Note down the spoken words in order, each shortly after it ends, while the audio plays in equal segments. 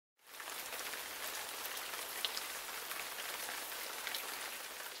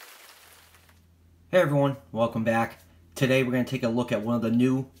Hey everyone, welcome back. Today we're going to take a look at one of the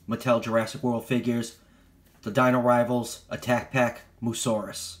new Mattel Jurassic World figures, the Dino Rivals Attack Pack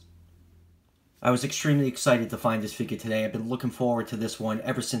Mussaurus. I was extremely excited to find this figure today. I've been looking forward to this one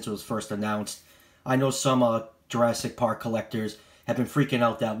ever since it was first announced. I know some Jurassic Park collectors have been freaking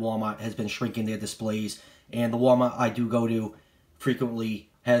out that Walmart has been shrinking their displays, and the Walmart I do go to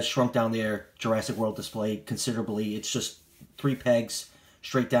frequently has shrunk down their Jurassic World display considerably. It's just 3 pegs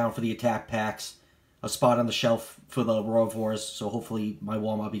straight down for the attack packs, a spot on the shelf for the Roivors, so hopefully my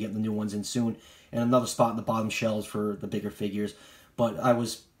Walmart will be getting the new ones in soon, and another spot in the bottom shelves for the bigger figures. But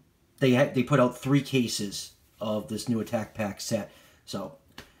they put out 3 cases of this new attack pack set, so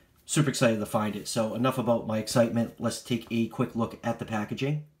super excited to find it. So enough about my excitement. Let's take a quick look at the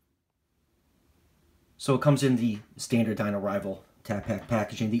packaging. So it comes in the standard Dino Rival attack pack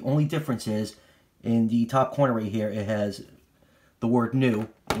packaging. The only difference is in the top corner right here, it has the word new,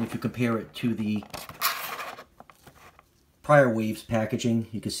 and if you compare it to the prior waves packaging,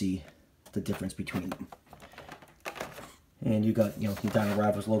 you can see the difference between them. And you got, the Dino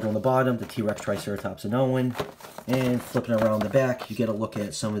Rivals logo on the bottom, the T-Rex, Triceratops, and Owen. And flipping around the back, you get a look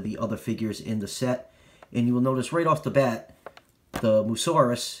at some of the other figures in the set. And you will notice right off the bat, the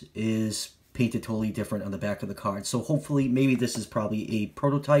Mussaurus is painted totally different on the back of the card. So hopefully, maybe this is probably a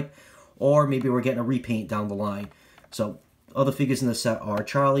prototype, or maybe we're getting a repaint down the line. So other figures in the set are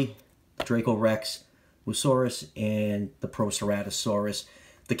Charlie, Draco Rex, Mussaurus, and the Proceratosaurus.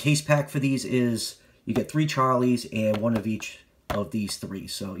 The case pack for these is you get 3 Charlies and 1 of each of these 3.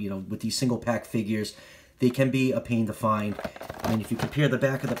 So, with these single pack figures, they can be a pain to find. And if you compare the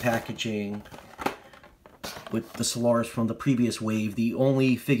back of the packaging with the Mussaurus from the previous wave, the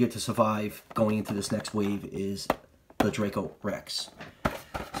only figure to survive going into this next wave is the Draco Rex.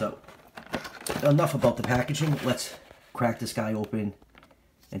 So, enough about the packaging. Let's crack this guy open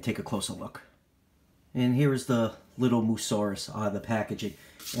and take a closer look. And here is the little Mussaurus out of the packaging.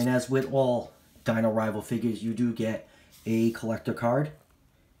 And as with all Dino Rival figures, you do get a collector card.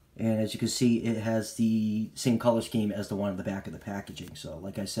 And as you can see, it has the same color scheme as the one on the back of the packaging. So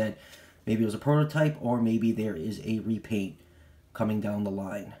like I said, maybe it was a prototype, or maybe there is a repaint coming down the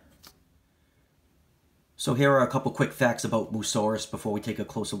line. So here are a couple quick facts about Mussaurus before we take a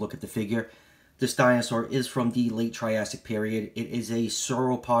closer look at the figure. This dinosaur is from the late Triassic period. It is a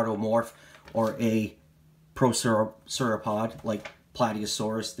sauropodomorph, or a prosauropod, like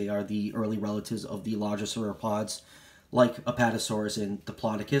Plateosaurus. They are the early relatives of the larger sauropods, like Apatosaurus and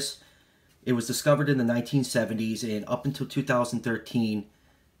Diplodocus. It was discovered in the 1970s, and up until 2013,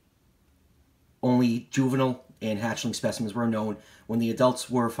 only juvenile and hatchling specimens were known. When the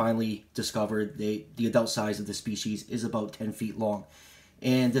adults were finally discovered, the adult size of the species is about 10 feet long.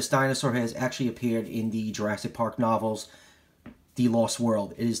 And this dinosaur has actually appeared in the Jurassic Park novels, The Lost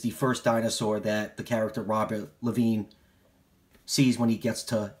World. It is the first dinosaur that the character Robert Levine sees when he gets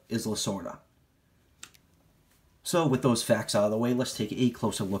to Isla Sorna. So with those facts out of the way, let's take a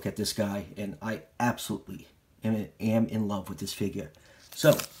closer look at this guy. And I absolutely am in love with this figure.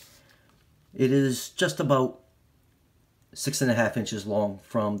 So it is just about 6.5 inches long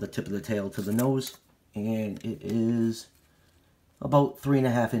from the tip of the tail to the nose. And it is about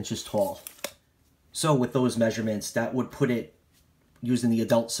 3.5 inches tall. So with those measurements, that would put it, using the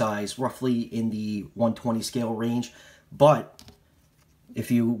adult size, roughly in the 120 scale range. But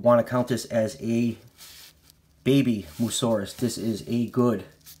if you want to count this as a baby Mussaurus, this is a good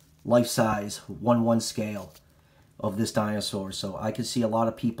life-size 1/1 scale of this dinosaur. So I can see a lot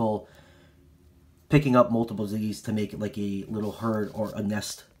of people picking up multiples of these to make it like a little herd or a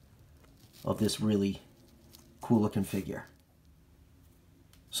nest of this really cool looking figure.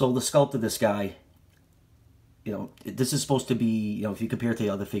 So the sculpt of this guy, this is supposed to be, if you compare it to the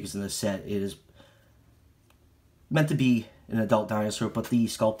other figures in the set, it is meant to be an adult dinosaur, but the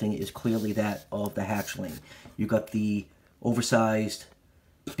sculpting is clearly that of the hatchling. You got the oversized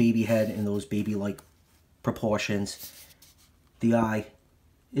baby head and those baby-like proportions. The eye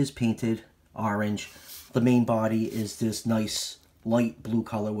is painted orange. The main body is this nice light blue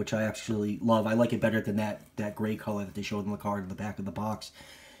color, which I actually love. I like it better than that gray color that they showed in the card in the back of the box.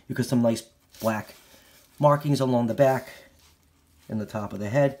 You got some nice black markings along the back and the top of the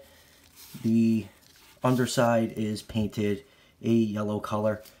head. The underside is painted a yellow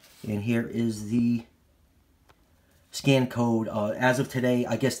color, and here is the scan code. As of today,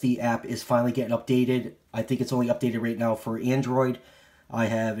 I guess the app is finally getting updated. I think it's only updated right now for Android. I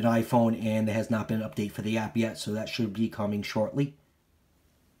have an iPhone, and there has not been an update for the app yet, so that should be coming shortly.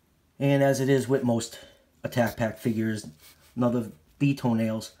 And as it is with most attack pack figures, none of the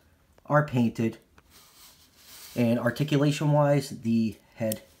toenails are painted. And articulation-wise, the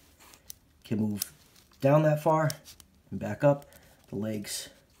head can move down that far and back up. The legs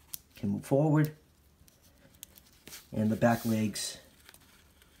can move forward, and the back legs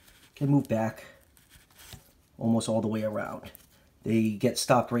can move back almost all the way around. They get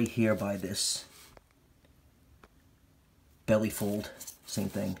stopped right here by this belly fold. Same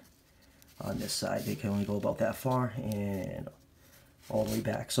thing on this side. They can only go about that far and all the way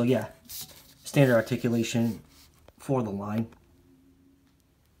back. So yeah, standard articulation for the line.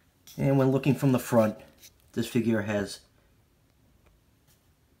 And when looking from the front, this figure has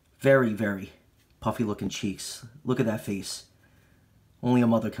very, very puffy looking cheeks. Look at that face. Only a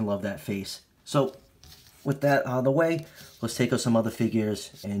mother can love that face. So with that out of the way, let's take out some other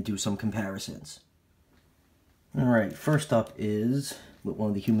figures and do some comparisons. Alright, first up is with one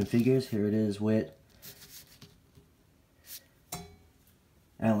of the human figures. Here it is with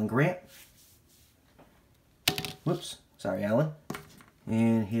Alan Grant. Whoops, sorry Alan.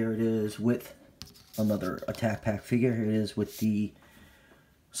 And here it is with another Attack Pack figure. Here it is with the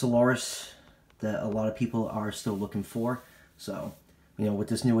Mussaurus that a lot of people are still looking for. So, you know, with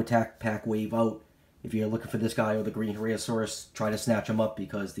this new Attack Pack wave out, if you're looking for this guy or the green Mussaurus, try to snatch them up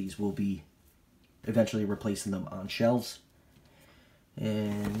because these will be eventually replacing them on shelves.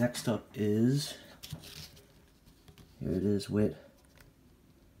 And next up is, here it is with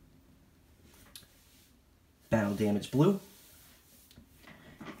Battle Damage Blue.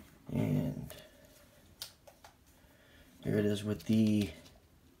 And here it is with the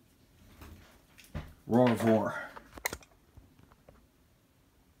Roarvor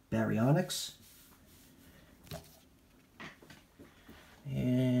Baryonyx.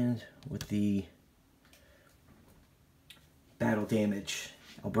 And with the Battle Damage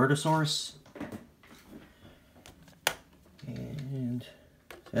Albertosaurus. And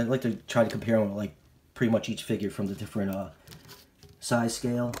I'd like to try to compare them with like pretty much each figure from the different size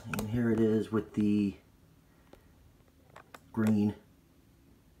scale. And here it is with the green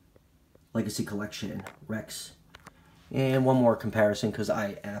Legacy Collection Rex. And one more comparison because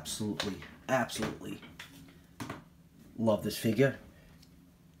I absolutely love this figure.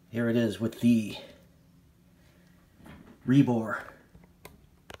 Here it is with the Rebor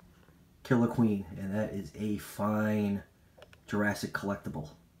Killer Queen, and that is a fine Jurassic collectible.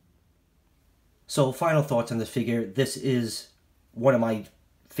 So final thoughts on this figure. This is one of my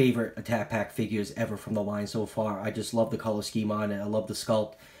favorite Attack Pack figures ever from the line so far. I just love the color scheme on it. I love the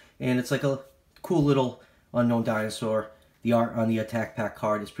sculpt, and it's like a cool little unknown dinosaur. The art on the Attack Pack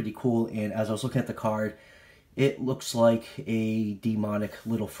card is pretty cool, and as I was looking at the card, it looks like a demonic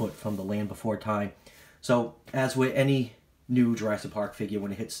little foot from the Land Before Time. So, as with any new Jurassic Park figure,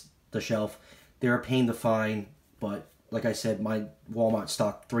 when it hits the shelf, they're a pain to find, but like I said, my Walmart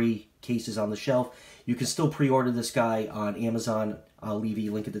stocked 3 cases on the shelf. You can still pre-order this guy on Amazon. I'll leave a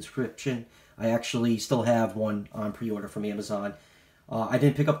link in the description. I actually still have one on pre-order from Amazon. I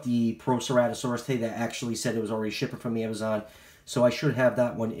didn't pick up the Proceratosaurus today. That actually said it was already shipping from Amazon, so I should have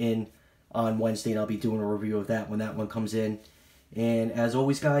that one in on Wednesday, and I'll be doing a review of that when that one comes in. And as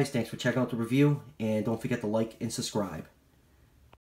always, guys, thanks for checking out the review, and don't forget to like and subscribe.